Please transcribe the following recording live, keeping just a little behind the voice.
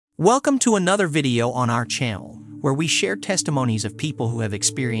Welcome to another video on our channel, where we share testimonies of people who have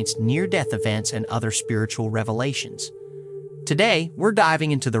experienced near-death events and other spiritual revelations. Today, we're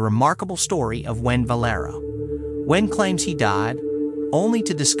diving into the remarkable story of Wen Valera. Wen claims he died, only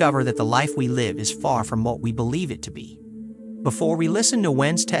to discover that the life we live is far from what we believe it to be. Before we listen to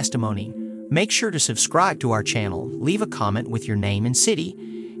Wen's testimony, make sure to subscribe to our channel, leave a comment with your name and city,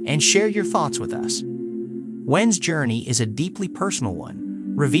 and share your thoughts with us. Wen's journey is a deeply personal one,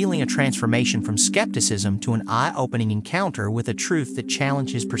 revealing a transformation from skepticism to an eye-opening encounter with a truth that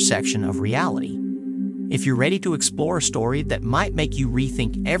challenged his perception of reality. If you're ready to explore a story that might make you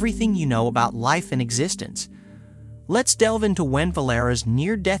rethink everything you know about life and existence, let's delve into Wen Valera's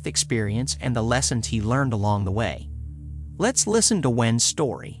near-death experience and the lessons he learned along the way. Let's listen to Wen's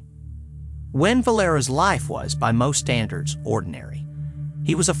story. Wen Valera's life was, by most standards, ordinary.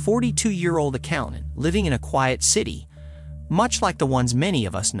 He was a 42-year-old accountant living in a quiet city, much like the ones many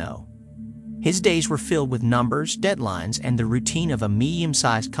of us know. His days were filled with numbers, deadlines, and the routine of a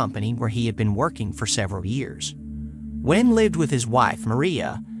medium-sized company where he had been working for several years. Wen lived with his wife,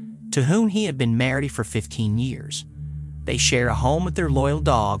 Maria, to whom he had been married for 15 years. They shared a home with their loyal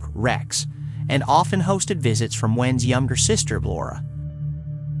dog, Rex, and often hosted visits from Wen's younger sister, Laura.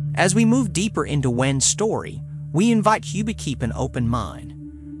 As we move deeper into Wen's story, we invite you to keep an open mind.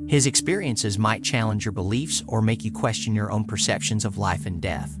 His experiences might challenge your beliefs or make you question your own perceptions of life and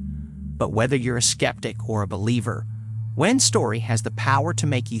death. But whether you're a skeptic or a believer, Wen's story has the power to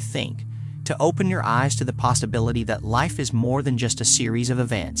make you think, to open your eyes to the possibility that life is more than just a series of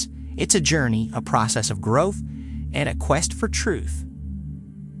events. It's a journey, a process of growth, and a quest for truth.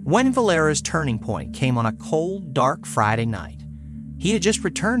 Wen Valera's turning point came on a cold, dark Friday night. He had just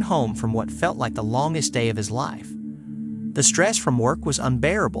returned home from what felt like the longest day of his life. The stress from work was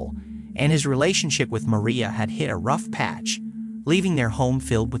unbearable, and his relationship with Maria had hit a rough patch, leaving their home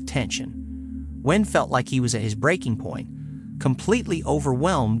filled with tension. Wen felt like he was at his breaking point, completely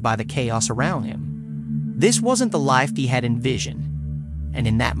overwhelmed by the chaos around him. This wasn't the life he had envisioned, and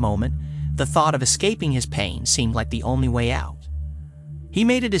in that moment, the thought of escaping his pain seemed like the only way out. He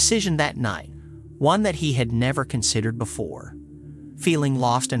made a decision that night, one that he had never considered before. Feeling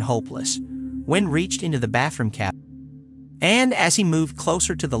lost and hopeless, Wen reached into the bathroom cabinet, and as he moved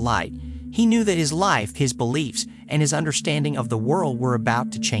closer to the light, he knew that his life, his beliefs, and his understanding of the world were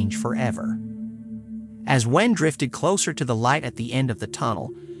about to change forever. As Wen drifted closer to the light at the end of the tunnel,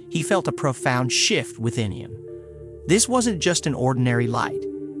 he felt a profound shift within him. This wasn't just an ordinary light.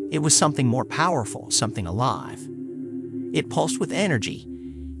 It was something more powerful, something alive. It pulsed with energy,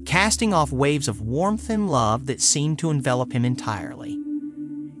 casting off waves of warmth and love that seemed to envelop him entirely.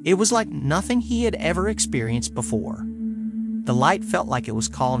 It was like nothing he had ever experienced before. The light felt like it was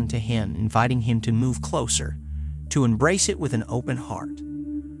calling to him, inviting him to move closer, to embrace it with an open heart.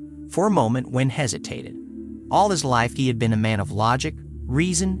 For a moment, Wen hesitated. All his life, he had been a man of logic,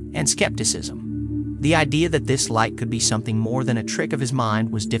 reason, and skepticism. The idea that this light could be something more than a trick of his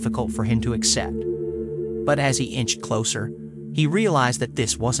mind was difficult for him to accept. But as he inched closer, he realized that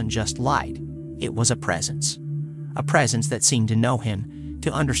this wasn't just light. It was a presence that seemed to know him,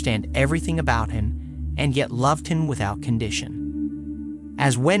 to understand everything about him, and yet loved him without condition.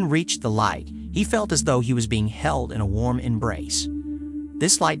 As Wen reached the light, he felt as though he was being held in a warm embrace.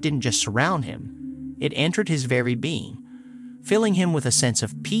 This light didn't just surround him, it entered his very being, filling him with a sense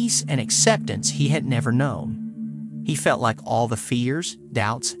of peace and acceptance he had never known. He felt like all the fears,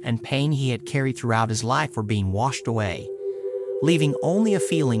 doubts, and pain he had carried throughout his life were being washed away, leaving only a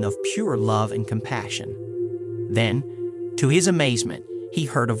feeling of pure love and compassion. Then, to his amazement, he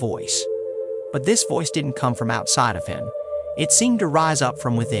heard a voice. But this voice didn't come from outside of him. It seemed to rise up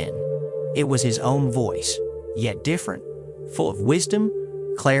from within. It was his own voice, yet different, full of wisdom,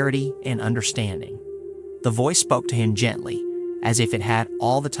 clarity, and understanding. The voice spoke to him gently, as if it had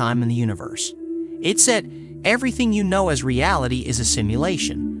all the time in the universe. It said, "Everything you know as reality is a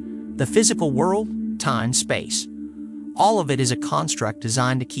simulation. The physical world, time, space. All of it is a construct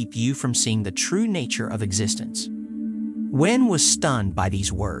designed to keep you from seeing the true nature of existence." Wen was stunned by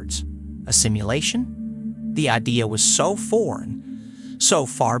these words. A simulation? The idea was so foreign, so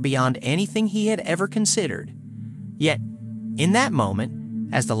far beyond anything he had ever considered. Yet, in that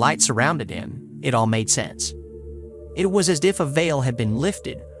moment, as the light surrounded him, it all made sense. It was as if a veil had been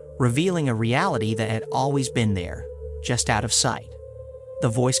lifted, revealing a reality that had always been there, just out of sight. The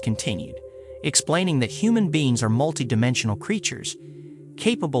voice continued, explaining that human beings are multidimensional creatures,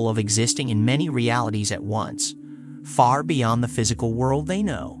 capable of existing in many realities at once, far beyond the physical world they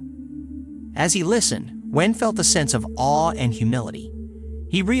know. As he listened, Wen felt a sense of awe and humility.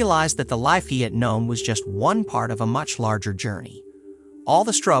 He realized that the life he had known was just one part of a much larger journey, All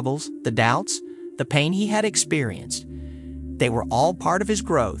the struggles, the doubts, the pain he had experienced, they were all part of his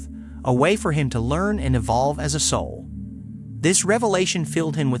growth, a way for him to learn and evolve as a soul. This revelation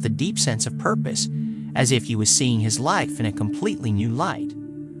filled him with a deep sense of purpose, as if he was seeing his life in a completely new light.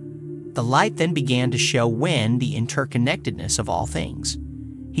 The light then began to show Wen the interconnectedness of all things.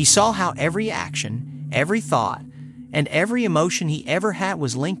 He saw how every action, every thought, and every emotion he ever had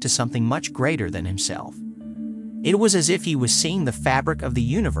was linked to something much greater than himself. It was as if he was seeing the fabric of the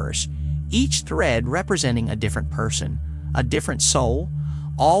universe, each thread representing a different person, a different soul,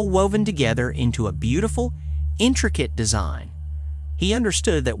 all woven together into a beautiful, intricate design. He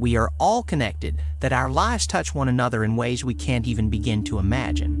understood that we are all connected, that our lives touch one another in ways we can't even begin to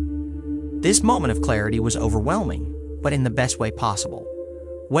imagine. This moment of clarity was overwhelming, but in the best way possible.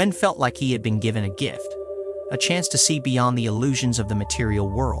 Wen felt like he had been given a gift, a chance to see beyond the illusions of the material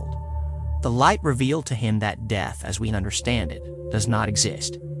world. The light revealed to him that death, as we understand it, does not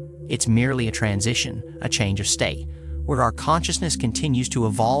exist. It's merely a transition, a change of state, where our consciousness continues to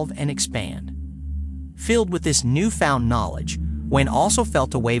evolve and expand. Filled with this newfound knowledge, Wen also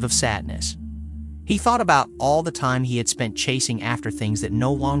felt a wave of sadness. He thought about all the time he had spent chasing after things that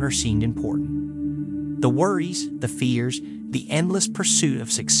no longer seemed important. The worries, the fears, the endless pursuit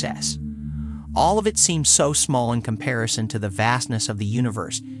of success. All of it seemed so small in comparison to the vastness of the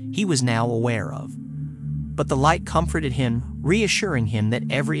universe he was now aware of. But the light comforted him, reassuring him that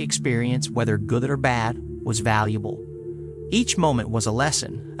every experience, whether good or bad, was valuable. Each moment was a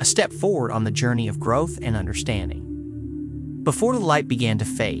lesson, a step forward on the journey of growth and understanding. Before the light began to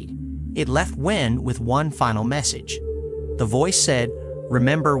fade, it left Wen with one final message. The voice said,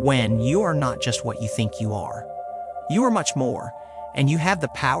 "Remember, Wen, you are not just what you think you are. You are much more, and you have the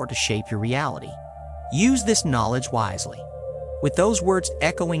power to shape your reality. Use this knowledge wisely." With those words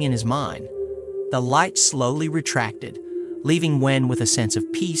echoing in his mind, the light slowly retracted, leaving Wen with a sense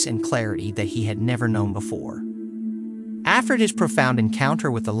of peace and clarity that he had never known before. After his profound encounter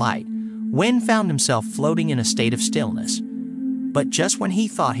with the light, Wen found himself floating in a state of stillness. But just when he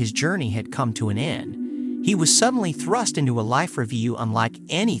thought his journey had come to an end, he was suddenly thrust into a life review unlike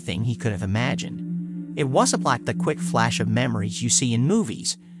anything he could have imagined. It wasn't like the quick flash of memories you see in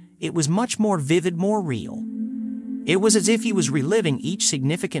movies. It was much more vivid, more real. It was as if he was reliving each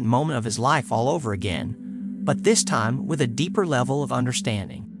significant moment of his life all over again, but this time with a deeper level of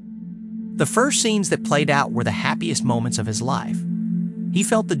understanding. The first scenes that played out were the happiest moments of his life. He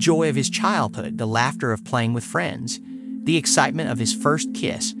felt the joy of his childhood, the laughter of playing with friends, the excitement of his first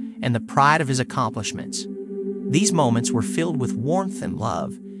kiss, and the pride of his accomplishments. These moments were filled with warmth and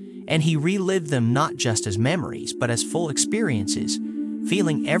love, and he relived them not just as memories, but as full experiences,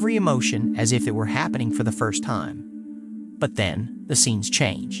 feeling every emotion as if it were happening for the first time. But then, the scenes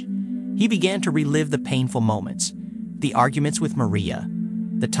changed. He began to relive the painful moments, the arguments with Maria,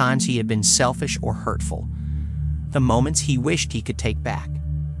 the times he had been selfish or hurtful, the moments he wished he could take back.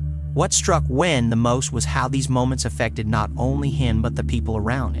 What struck Wen the most was how these moments affected not only him but the people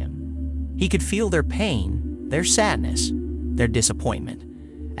around him. He could feel their pain, their sadness, their disappointment,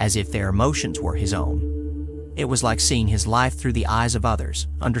 as if their emotions were his own. It was like seeing his life through the eyes of others,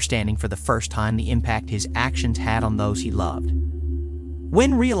 understanding for the first time the impact his actions had on those he loved.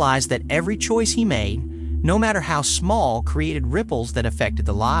 Wen realized that every choice he made, no matter how small, created ripples that affected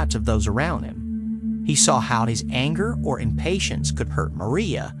the lives of those around him. He saw how his anger or impatience could hurt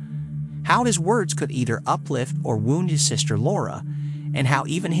Maria, how his words could either uplift or wound his sister Laura, and how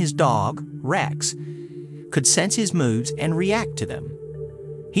even his dog, Rex, could sense his moods and react to them.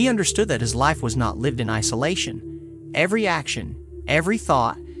 He understood that his life was not lived in isolation. Every action, every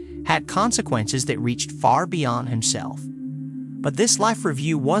thought, had consequences that reached far beyond himself. But this life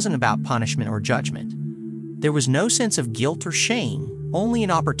review wasn't about punishment or judgment. There was no sense of guilt or shame, only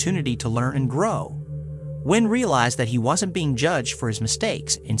an opportunity to learn and grow. Wen realized that he wasn't being judged for his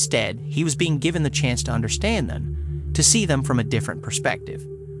mistakes. Instead, he was being given the chance to understand them, to see them from a different perspective.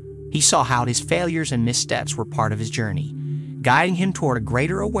 He saw how his failures and missteps were part of his journey, guiding him toward a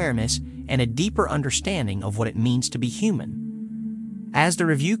greater awareness and a deeper understanding of what it means to be human. As the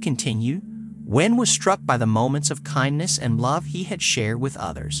review continued, Wen was struck by the moments of kindness and love he had shared with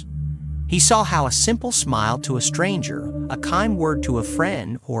others. He saw how a simple smile to a stranger, a kind word to a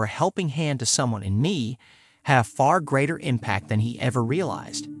friend, or a helping hand to someone in need had a far greater impact than he ever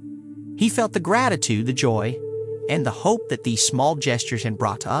realized. He felt the gratitude, the joy, and the hope that these small gestures had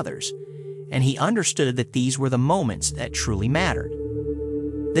brought to others, and he understood that these were the moments that truly mattered.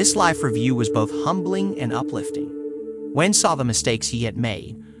 This life review was both humbling and uplifting. Wen saw the mistakes he had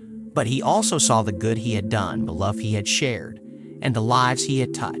made, but he also saw the good he had done, the love he had shared, and the lives he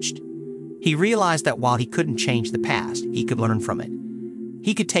had touched. He realized that while he couldn't change the past, he could learn from it.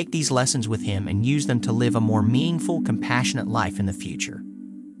 He could take these lessons with him and use them to live a more meaningful, compassionate life in the future.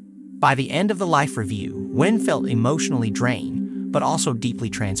 By the end of the life review, Wen felt emotionally drained, but also deeply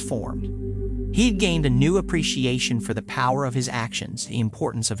transformed. He had gained a new appreciation for the power of his actions, the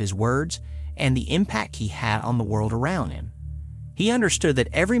importance of his words, and the impact he had on the world around him. He understood that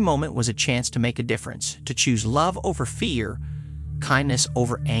every moment was a chance to make a difference, to choose love over fear, kindness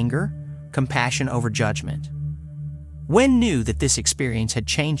over anger, compassion over judgment. Wen knew that this experience had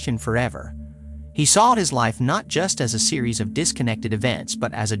changed him forever. He saw his life not just as a series of disconnected events,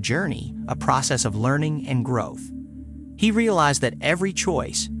 but as a journey, a process of learning and growth. He realized that every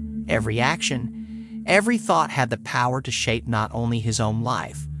choice, every action, every thought had the power to shape not only his own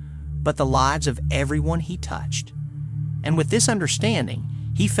life, but the lives of everyone he touched. And with this understanding,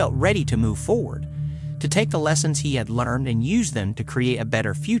 he felt ready to move forward, to take the lessons he had learned and use them to create a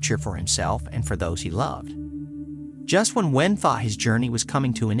better future for himself and for those he loved. Just when Wen thought his journey was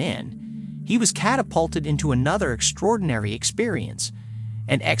coming to an end, he was catapulted into another extraordinary experience,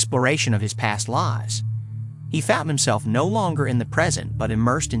 an exploration of his past lives. He found himself no longer in the present, but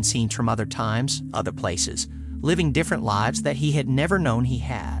immersed in scenes from other times, other places, living different lives that he had never known he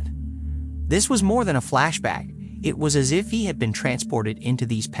had. This was more than a flashback. It was as if he had been transported into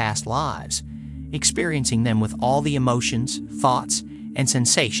these past lives, experiencing them with all the emotions, thoughts, and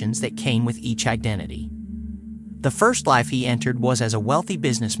sensations that came with each identity. The first life he entered was as a wealthy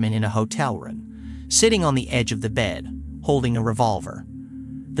businessman in a hotel room, sitting on the edge of the bed, holding a revolver.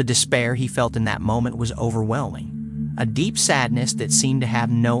 The despair he felt in that moment was overwhelming, a deep sadness that seemed to have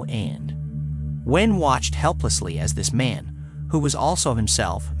no end. Wen watched helplessly as this man, who was also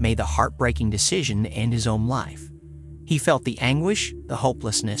himself, made the heartbreaking decision to end his own life. He felt the anguish, the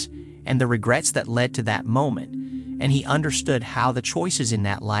hopelessness, and the regrets that led to that moment, and he understood how the choices in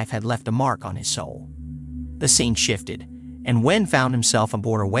that life had left a mark on his soul. The scene shifted, and Wen found himself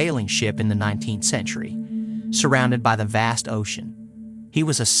aboard a whaling ship in the 19th century, surrounded by the vast ocean. He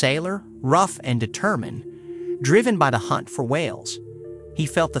was a sailor, rough and determined, driven by the hunt for whales. He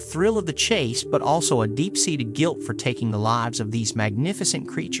felt the thrill of the chase, but also a deep-seated guilt for taking the lives of these magnificent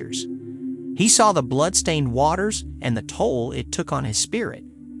creatures. He saw the blood-stained waters and the toll it took on his spirit.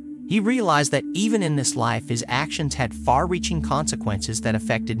 He realized that even in this life, his actions had far-reaching consequences that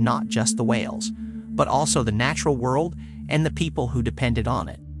affected not just the whales, but also the natural world and the people who depended on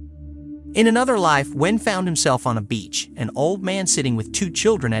it. In another life, Wen found himself on a beach, an old man sitting with two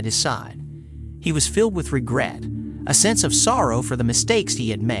children at his side. He was filled with regret, a sense of sorrow for the mistakes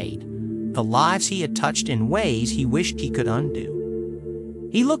he had made, the lives he had touched in ways he wished he could undo.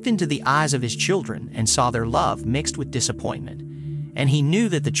 He looked into the eyes of his children and saw their love mixed with disappointment, and he knew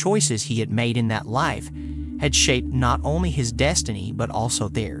that the choices he had made in that life had shaped not only his destiny but also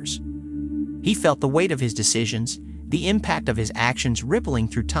theirs. He felt the weight of his decisions, the impact of his actions rippling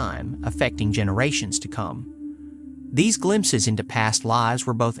through time, affecting generations to come. These glimpses into past lives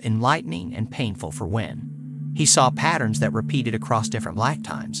were both enlightening and painful for Wen. He saw patterns that repeated across different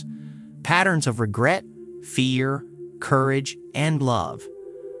lifetimes, patterns of regret, fear, courage, and love.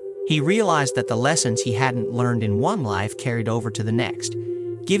 He realized that the lessons he hadn't learned in one life carried over to the next,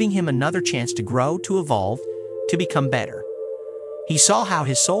 giving him another chance to grow, to evolve, to become better. He saw how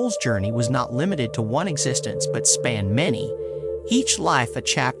his soul's journey was not limited to one existence but spanned many, each life a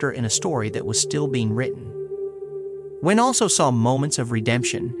chapter in a story that was still being written. Wen also saw moments of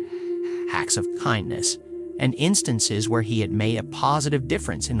redemption, acts of kindness, and instances where he had made a positive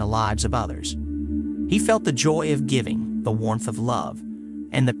difference in the lives of others. He felt the joy of giving, the warmth of love,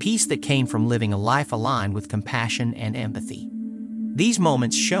 and the peace that came from living a life aligned with compassion and empathy. These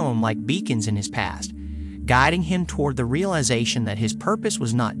moments shone like beacons in his past, guiding him toward the realization that his purpose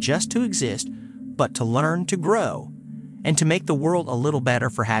was not just to exist, but to learn, to grow, and to make the world a little better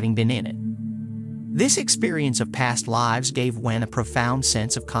for having been in it. This experience of past lives gave Wen a profound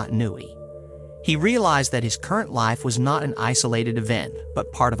sense of continuity. He realized that his current life was not an isolated event,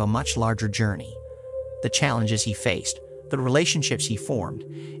 but part of a much larger journey. The challenges he faced, the relationships he formed,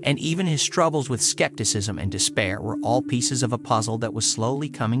 and even his struggles with skepticism and despair were all pieces of a puzzle that was slowly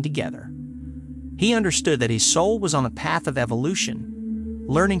coming together. He understood that his soul was on a path of evolution,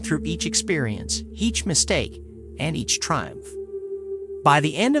 learning through each experience, each mistake, and each triumph. By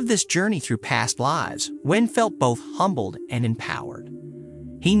the end of this journey through past lives, Wen felt both humbled and empowered.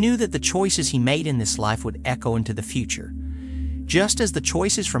 He knew that the choices he made in this life would echo into the future. Just as the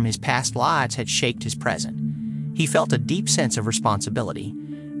choices from his past lives had shaped his present, he felt a deep sense of responsibility,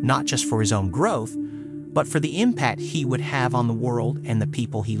 not just for his own growth, but for the impact he would have on the world and the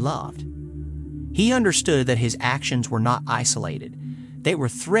people he loved. He understood that his actions were not isolated. They were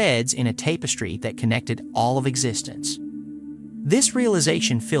threads in a tapestry that connected all of existence. This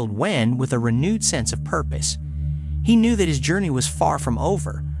realization filled Wen with a renewed sense of purpose. He knew that his journey was far from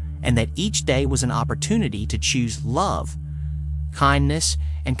over, and that each day was an opportunity to choose love, kindness,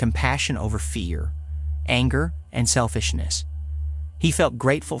 and compassion over fear, anger, and selfishness. He felt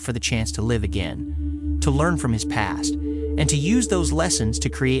grateful for the chance to live again, to learn from his past, and to use those lessons to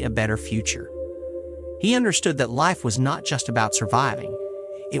create a better future. He understood that life was not just about surviving,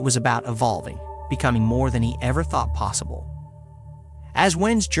 it was about evolving, becoming more than he ever thought possible. As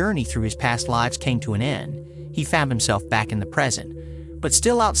Wen's journey through his past lives came to an end, he found himself back in the present, but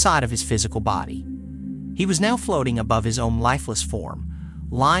still outside of his physical body. He was now floating above his own lifeless form,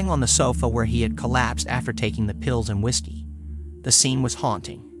 lying on the sofa where he had collapsed after taking the pills and whiskey. The scene was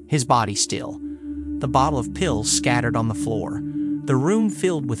haunting, his body still, the bottle of pills scattered on the floor, the room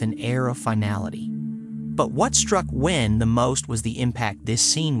filled with an air of finality. But what struck Wen the most was the impact this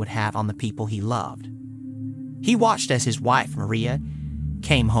scene would have on the people he loved. He watched as his wife, Maria,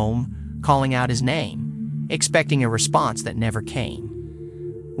 came home, calling out his name, expecting a response that never came.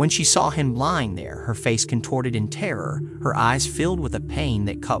 When she saw him lying there, her face contorted in terror, her eyes filled with a pain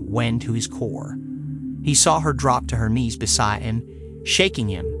that cut Wen to his core. He saw her drop to her knees beside him, shaking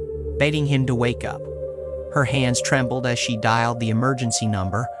him, begging him to wake up. Her hands trembled as she dialed the emergency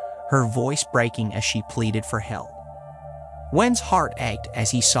number, her voice breaking as she pleaded for help. Wen's heart ached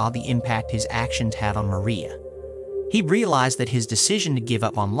as he saw the impact his actions had on Maria. He realized that his decision to give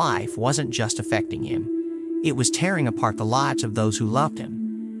up on life wasn't just affecting him, it was tearing apart the lives of those who loved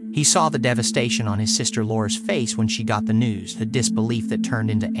him. He saw the devastation on his sister Laura's face when she got the news, the disbelief that turned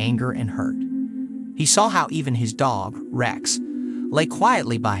into anger and hurt. He saw how even his dog, Rex, lay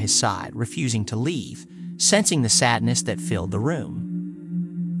quietly by his side, refusing to leave, sensing the sadness that filled the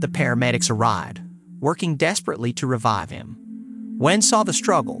room. The paramedics arrived, working desperately to revive him. Wen saw the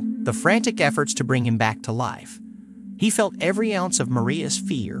struggle, the frantic efforts to bring him back to life. He felt every ounce of Maria's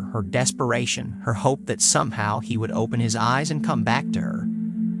fear, her desperation, her hope that somehow he would open his eyes and come back to her.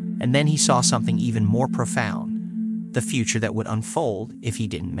 And then he saw something even more profound, the future that would unfold if he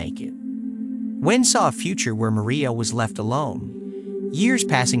didn't make it. Wen saw a future where Maria was left alone, years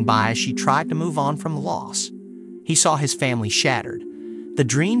passing by as she tried to move on from the loss. He saw his family shattered, the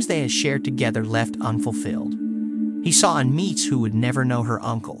dreams they had shared together left unfulfilled. He saw Anmit's who would never know her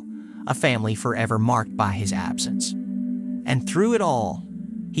uncle, a family forever marked by his absence. And through it all,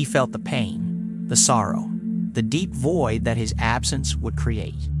 he felt the pain, the sorrow, the deep void that his absence would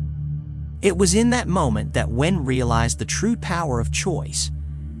create. It was in that moment that Wen realized the true power of choice.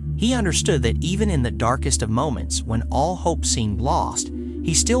 He understood that even in the darkest of moments, when all hope seemed lost,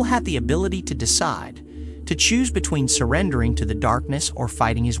 he still had the ability to decide, to choose between surrendering to the darkness or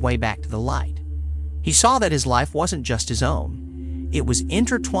fighting his way back to the light. He saw that his life wasn't just his own. It was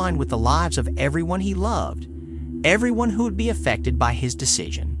intertwined with the lives of everyone he loved, everyone who would be affected by his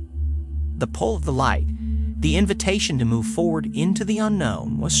decision. The pull of the light, the invitation to move forward into the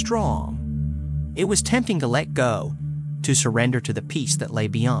unknown, was strong. It was tempting to let go, to surrender to the peace that lay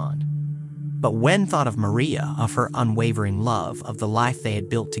beyond. But Wen thought of Maria, of her unwavering love, of the life they had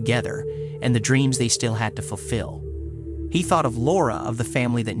built together, and the dreams they still had to fulfill. He thought of Laura, of the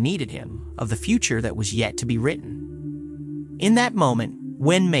family that needed him, of the future that was yet to be written. In that moment,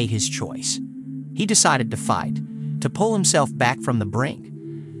 Wen made his choice. He decided to fight, to pull himself back from the brink,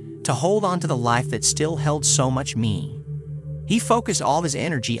 to hold on to the life that still held so much meaning. He focused all his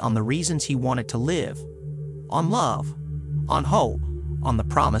energy on the reasons he wanted to live, on love, on hope, on the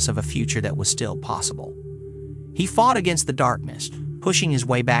promise of a future that was still possible. He fought against the darkness, pushing his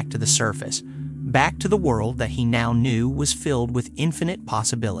way back to the surface, back to the world that he now knew was filled with infinite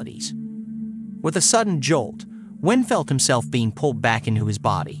possibilities. With a sudden jolt, Wen felt himself being pulled back into his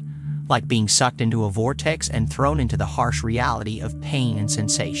body, like being sucked into a vortex and thrown into the harsh reality of pain and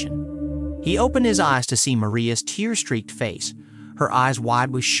sensation. He opened his eyes to see Maria's tear-streaked face, her eyes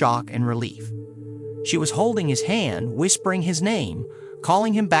wide with shock and relief. She was holding his hand, whispering his name,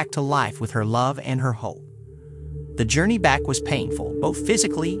 calling him back to life with her love and her hope. The journey back was painful, both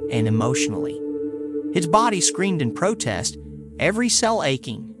physically and emotionally. His body screamed in protest, every cell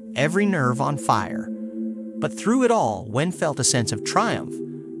aching, every nerve on fire. But through it all, Wen felt a sense of triumph,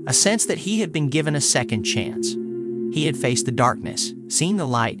 a sense that he had been given a second chance. He had faced the darkness, seen the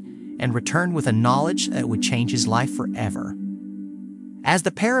light, and returned with a knowledge that would change his life forever. As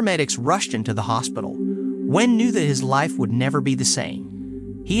the paramedics rushed into the hospital, Wen knew that his life would never be the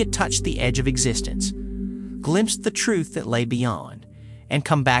same. He had touched the edge of existence, glimpsed the truth that lay beyond, and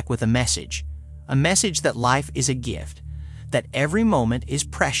come back with a message that life is a gift, that every moment is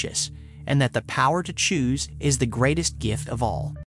precious, and that the power to choose is the greatest gift of all.